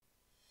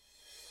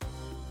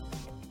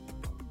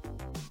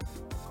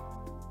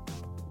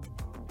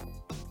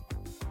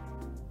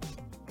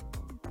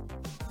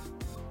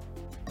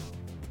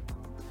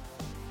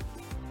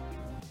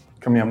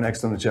Coming up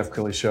next on the Jeff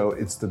Crilley Show,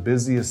 it's the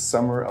busiest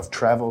summer of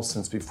travel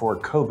since before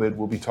COVID.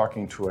 We'll be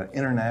talking to an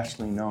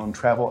internationally known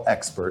travel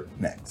expert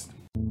next.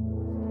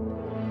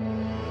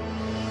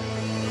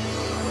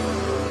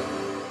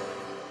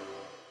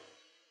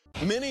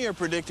 Many are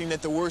predicting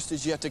that the worst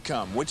is yet to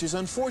come, which is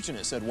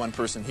unfortunate, said one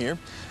person here.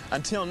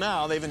 Until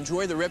now, they've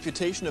enjoyed the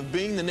reputation of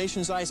being the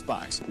nation's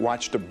icebox.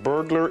 Watched a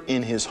burglar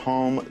in his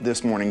home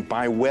this morning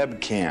by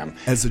webcam.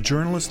 As a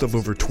journalist of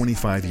over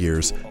 25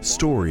 years,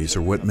 stories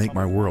are what make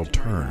my world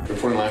turn.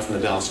 Reporting live from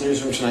the Dallas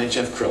newsroom tonight,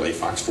 Jeff Crilley,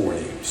 Fox 4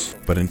 News.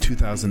 But in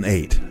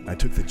 2008, I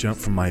took the jump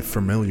from my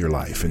familiar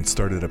life and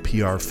started a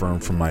PR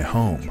firm from my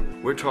home.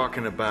 We're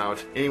talking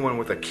about anyone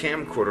with a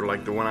camcorder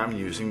like the one I'm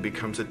using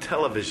becomes a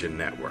television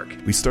network.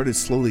 We started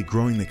slowly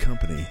growing the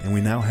company, and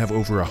we now have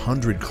over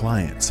 100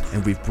 clients,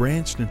 and we've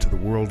branched into the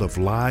world of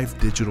live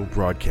digital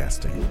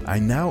broadcasting. I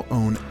now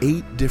own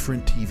 8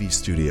 different TV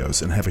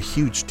studios and have a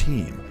huge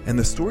team, and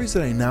the stories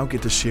that I now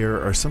get to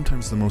share are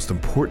sometimes the most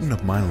important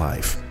of my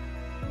life.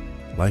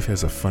 Life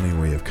has a funny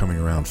way of coming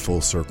around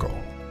full circle.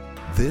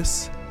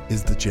 This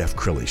is the Jeff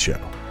Crilley Show.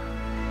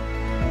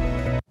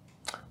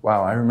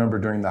 Wow, I remember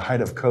during the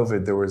height of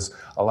COVID, there was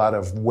a lot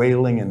of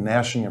wailing and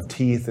gnashing of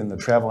teeth in the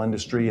travel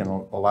industry, and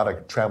a lot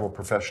of travel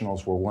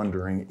professionals were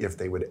wondering if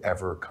they would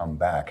ever come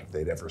back, if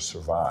they'd ever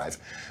survive.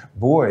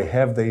 Boy,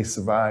 have they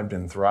survived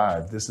and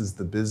thrived. This is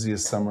the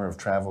busiest summer of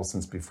travel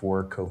since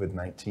before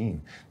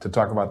COVID-19. To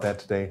talk about that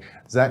today,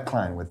 Zach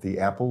Klein with the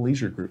Apple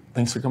Leisure Group.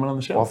 Thanks for coming on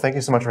the show. Well, thank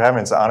you so much for having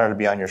me. It's an honor to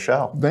be on your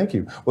show. Thank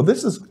you. Well,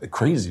 this is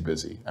crazy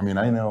busy. I mean,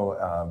 I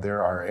know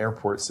there are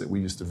airports that we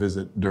used to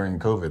visit during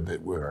COVID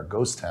that were a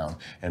ghost town,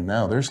 and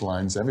now there's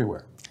lines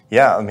everywhere.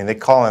 Yeah, I mean, they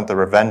call it the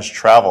revenge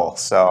travel.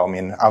 So, I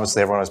mean,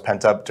 obviously everyone was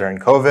pent up during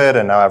COVID,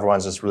 and now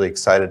everyone's just really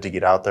excited to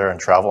get out there and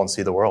travel and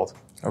see the world.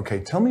 Okay,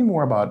 tell me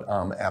more about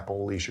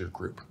Apple Leisure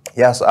Group.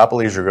 Yeah, so Apple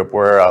Leisure Group,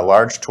 we're a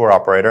large tour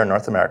operator in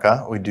North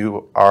America. We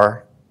do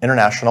our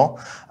international.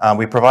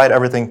 We provide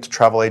everything to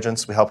travel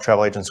agents. We help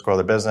travel agents grow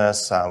their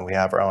business. We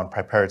have our own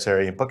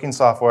proprietary booking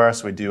software.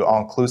 So we do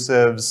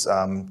all-inclusives,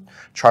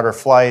 charter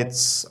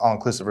flights,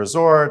 all-inclusive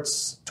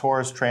resorts,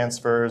 tours,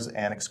 transfers,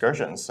 and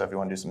excursions. So if you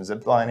want to do some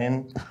zip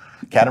lining,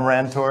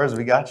 catamaran tours,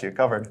 we got you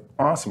covered.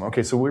 Awesome.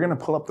 Okay, so we're going to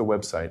pull up the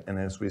website, and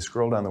as we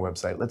scroll down the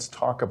website, let's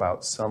talk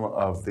about some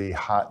of the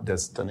hot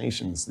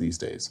destinations these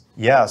days.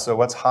 Yeah, so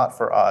what's hot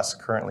for us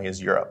currently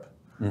is Europe.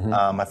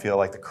 I feel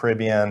like the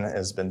Caribbean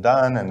has been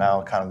done, and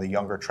now kind of the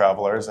younger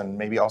travelers and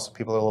maybe also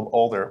people a little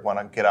older want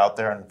to get out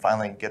there and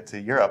finally get to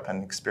Europe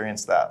and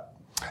experience that.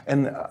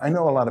 And I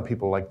know a lot of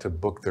people like to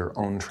book their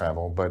own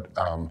travel, but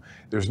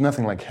there's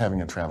nothing like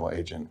having a travel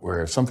agent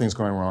where if something's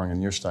going wrong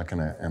and you're stuck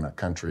in a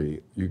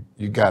country,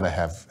 you got to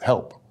have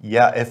help.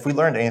 Yeah, if we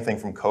learned anything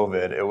from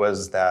COVID, it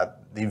was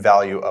that the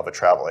value of a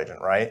travel agent,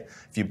 right?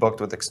 If you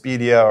booked with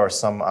Expedia or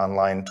some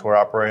online tour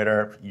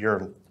operator,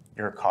 you're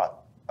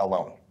caught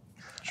alone.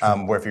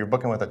 Where if you're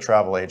booking with a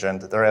travel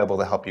agent, they're able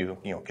to help you,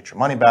 get your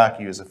money back,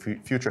 use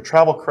future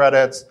travel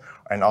credits,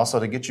 and also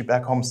to get you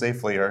back home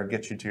safely or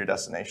get you to your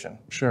destination.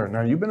 Sure.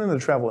 Now, you've been in the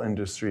travel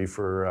industry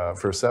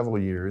for several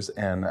years,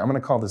 and I'm going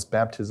to call this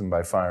baptism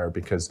by fire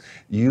because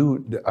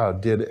you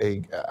did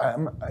it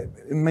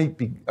may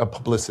be a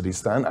publicity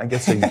stunt, I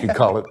guess you could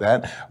call it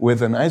that,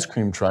 with an ice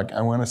cream truck.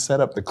 I want to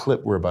set up the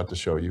clip we're about to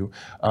show you.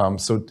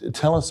 So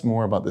tell us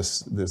more about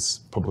this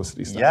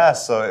publicity stunt. Yeah,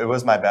 so it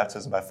was my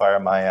baptism by fire,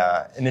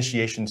 my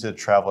initiation to the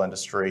travel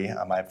industry.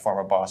 My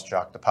former boss,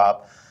 Jacques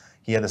DePop,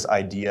 he had this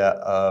idea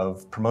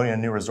of promoting a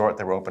new resort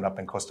that were open up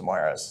in Costa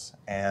Mujeres.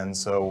 And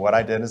so what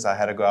I did is I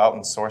had to go out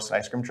and source an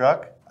ice cream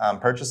truck,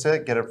 purchase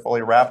it, get it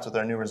fully wrapped with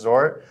our new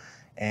resort,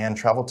 and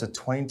travel to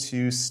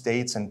 22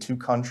 states and 2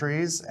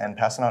 countries and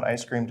passing out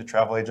ice cream to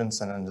travel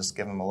agents and then just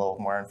give them a little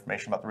more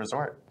information about the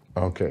resort.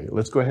 Okay,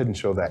 let's go ahead and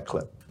show that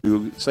clip.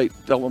 You say,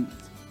 tell them.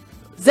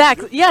 Zach,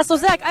 yeah, so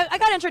Zach, I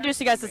got to introduce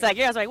you guys to Zach.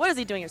 You guys are like, what is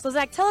he doing here? So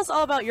Zach, tell us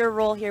all about your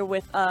role here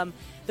with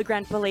the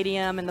Grand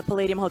Palladium and the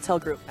Palladium Hotel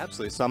Group.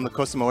 Absolutely. So I'm the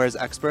Costa Mujeres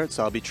expert,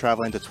 so I'll be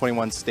traveling to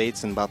 21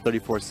 states and about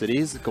 34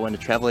 cities, going to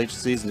travel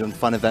agencies and doing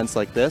fun events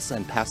like this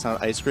and passing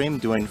out ice cream,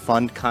 doing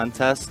fun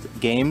contests,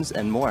 games,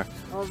 and more.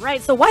 All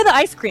right, so why the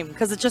ice cream?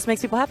 Because it just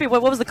makes people happy.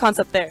 What was the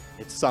concept there?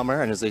 It's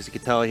summer, and as you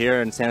can tell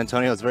here in San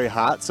Antonio, it's very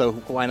hot, so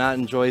why not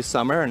enjoy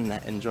summer and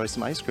enjoy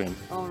some ice cream?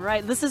 All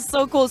right, this is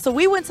so cool. So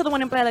we went to the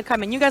one in Playa del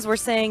Carmen. You guys were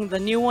saying the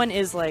new one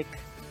is like,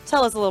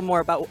 tell us a little more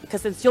about,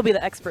 because since you'll be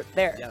the expert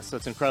there. Yeah, so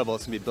it's incredible.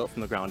 It's going to be built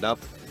from the ground up.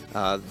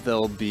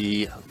 There'll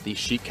be the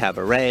Chic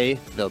Cabaret,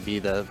 there'll be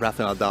the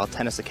Rafael Nadal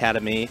Tennis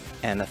Academy,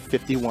 and a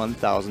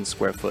 51,000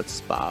 square foot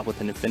spa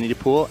with an infinity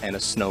pool and a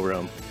snow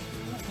room.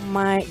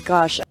 My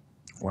gosh.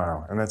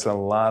 Wow, and that's a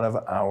lot of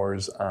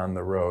hours on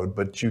the road,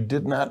 but you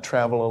did not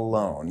travel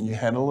alone. You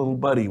had a little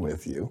buddy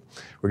with you.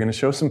 We're going to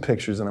show some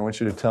pictures, and I want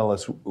you to tell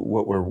us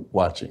what we're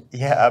watching.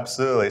 Yeah,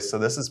 absolutely. So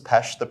this is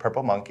Pesh, the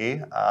purple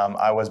monkey.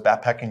 I was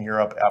backpacking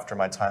Europe after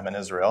my time in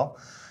Israel,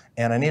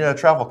 and I needed a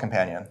travel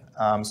companion.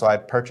 So I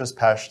purchased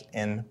Pesh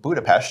in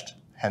Budapest,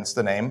 hence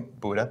the name,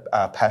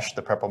 Pesh,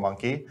 the purple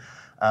monkey.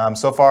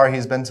 So far,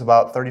 he's been to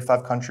about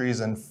 35 countries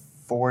and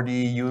 40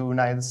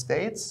 United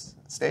States.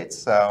 states,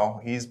 so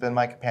he's been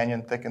my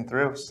companion thick and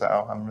through.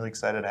 So I'm really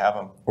excited to have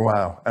him.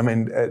 Wow. I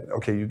mean,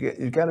 okay,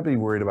 you got to be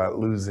worried about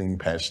losing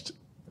Pest.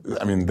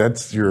 I mean,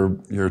 that's your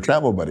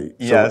travel buddy.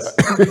 Yes.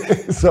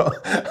 So,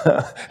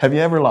 have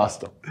you ever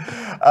lost him?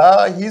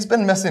 He's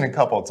been missing a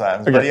couple of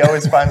times, but he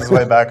always finds his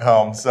way back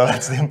home. So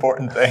that's the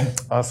important thing.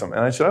 Awesome.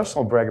 And I should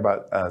also brag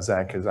about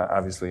Zach, because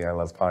obviously I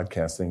love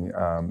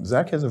podcasting.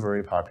 Zach has a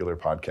very popular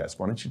podcast.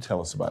 Why don't you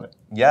tell us about it?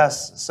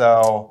 Yes.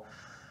 So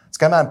it's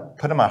kind of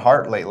put in my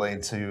heart lately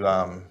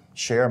to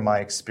share my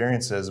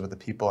experiences with the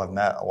people I've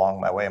met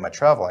along my way in my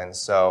traveling.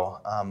 So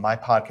my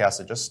podcast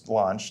that just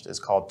launched is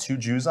called Two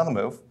Jews on the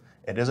Move.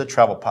 It is a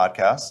travel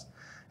podcast.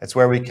 It's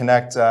where we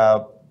connect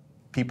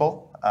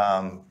people.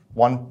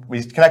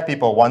 We connect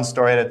people one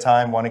story at a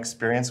time, one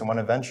experience, and one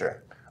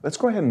adventure. Let's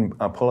go ahead and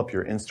pull up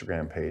your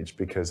Instagram page,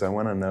 because I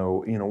want to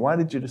know, why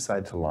did you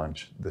decide to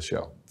launch the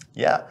show?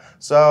 Yeah,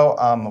 so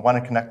I want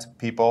to connect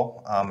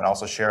people and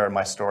also share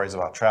my stories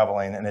about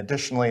traveling. And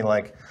additionally,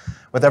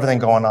 with everything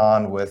going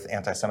on with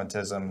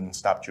anti-Semitism and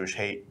Stop Jewish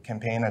Hate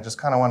campaign, I just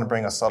kind of want to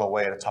bring a subtle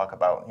way to talk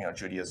about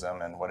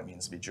Judaism and what it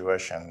means to be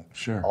Jewish and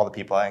all the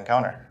people I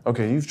encounter.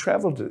 Okay, you've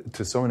traveled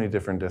to so many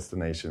different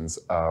destinations.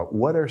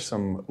 What are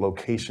some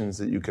locations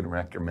that you can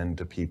recommend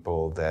to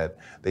people that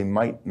they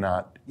might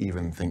not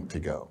even think to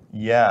go?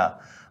 Yeah,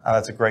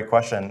 that's a great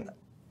question.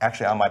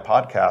 Actually, on my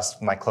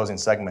podcast, my closing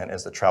segment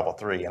is the Travel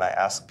 3, and I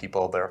ask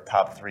people their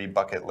top 3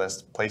 bucket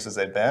list places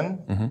they've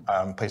been,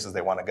 places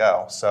they want to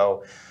go.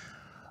 So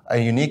a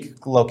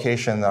unique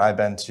location that I've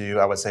been to,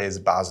 I would say, is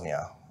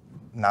Bosnia.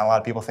 Not a lot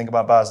of people think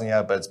about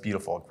Bosnia, but it's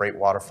beautiful. Great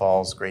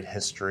waterfalls, great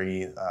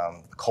history.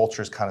 The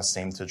culture's kind of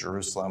same to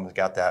Jerusalem. It's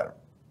got that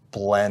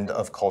blend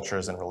of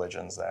cultures and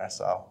religions there.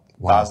 So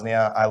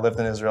Bosnia, I lived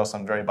in Israel, so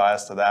I'm very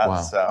biased to that.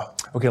 Wow. So.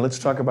 Okay, let's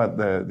talk about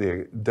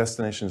the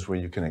destinations where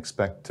you can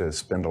expect to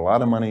spend a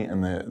lot of money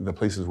and the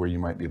places where you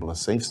might be able to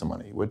save some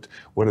money.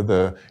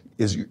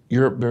 Is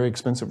Europe very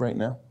expensive right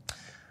now?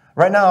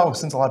 Right now,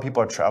 since a lot of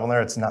people are traveling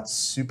there, it's not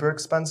super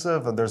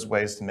expensive. There's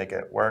ways to make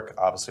it work.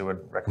 Obviously,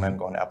 would recommend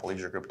going to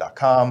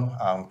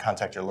appleleisuregroup.com,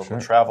 contact your local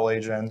travel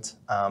agent.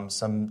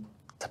 Some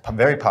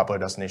very popular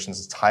destinations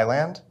is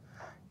Thailand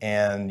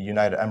and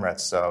United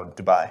Emirates, so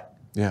Dubai.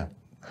 Yeah.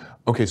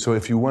 Okay, so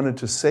if you wanted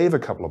to save a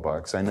couple of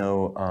bucks, I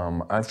know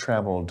I've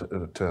traveled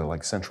to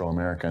Central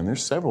America, and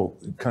there's several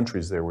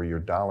countries there where your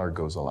dollar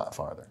goes a lot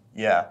farther.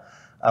 Yeah.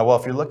 Well,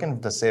 if you're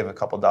looking to save a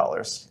couple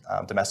dollars,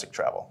 domestic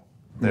travel.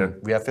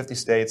 We have 50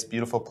 states,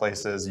 beautiful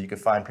places. You could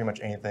find pretty much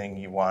anything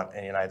you want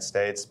in the United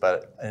States.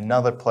 But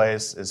another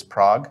place is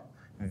Prague,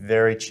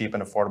 very cheap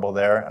and affordable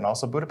there, and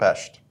also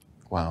Budapest.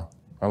 Wow,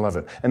 I love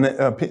it.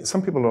 And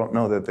some people don't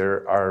know that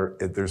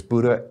there's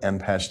Buda and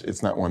Pest.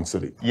 It's not one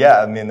city.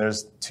 Yeah, I mean,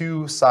 there's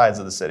 2 sides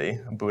of the city,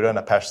 a Buda and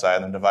a Pest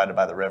side, and they're divided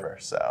by the river.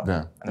 So,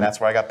 and that's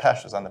where I got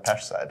Pest, is on the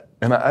Pest side.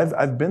 And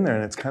I've been there,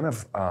 and it's kind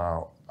of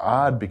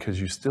odd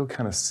because you still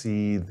kind of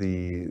see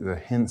the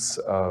hints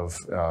of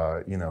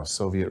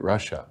Soviet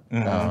Russia,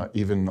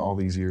 even all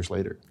these years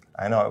later.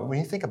 I know. When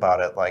you think about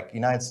it,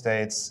 United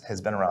States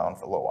has been around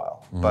for a little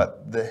while,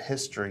 but the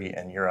history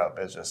in Europe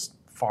is just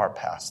far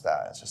past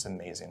that. It's just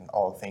amazing.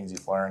 All the things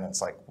you've learned.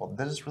 It's well,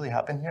 did this really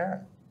happen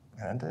here?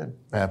 And it did.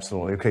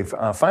 Absolutely. Okay,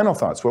 final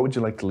thoughts. What would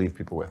you like to leave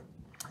people with?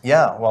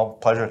 Yeah, well,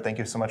 pleasure. Thank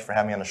you so much for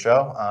having me on the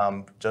show.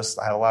 I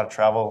have a lot of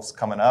travels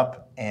coming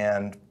up,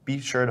 and be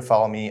sure to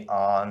follow me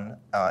on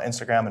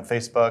Instagram and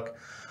Facebook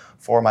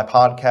for my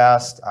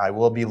podcast. I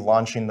will be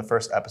launching the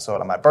first episode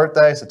on my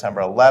birthday,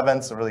 September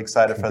 11th, so really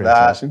excited for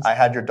that. I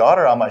had your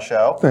daughter on my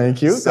show.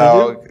 Thank you.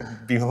 So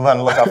be on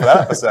the lookout for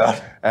that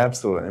episode.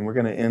 Absolutely. And we're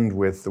going to end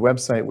with the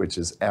website, which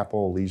is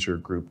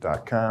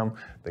appleleisuregroup.com.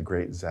 The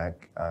great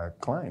Zach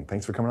Klein.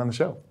 Thanks for coming on the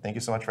show. Thank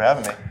you so much for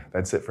having me.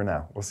 That's it for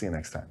now. We'll see you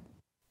next time.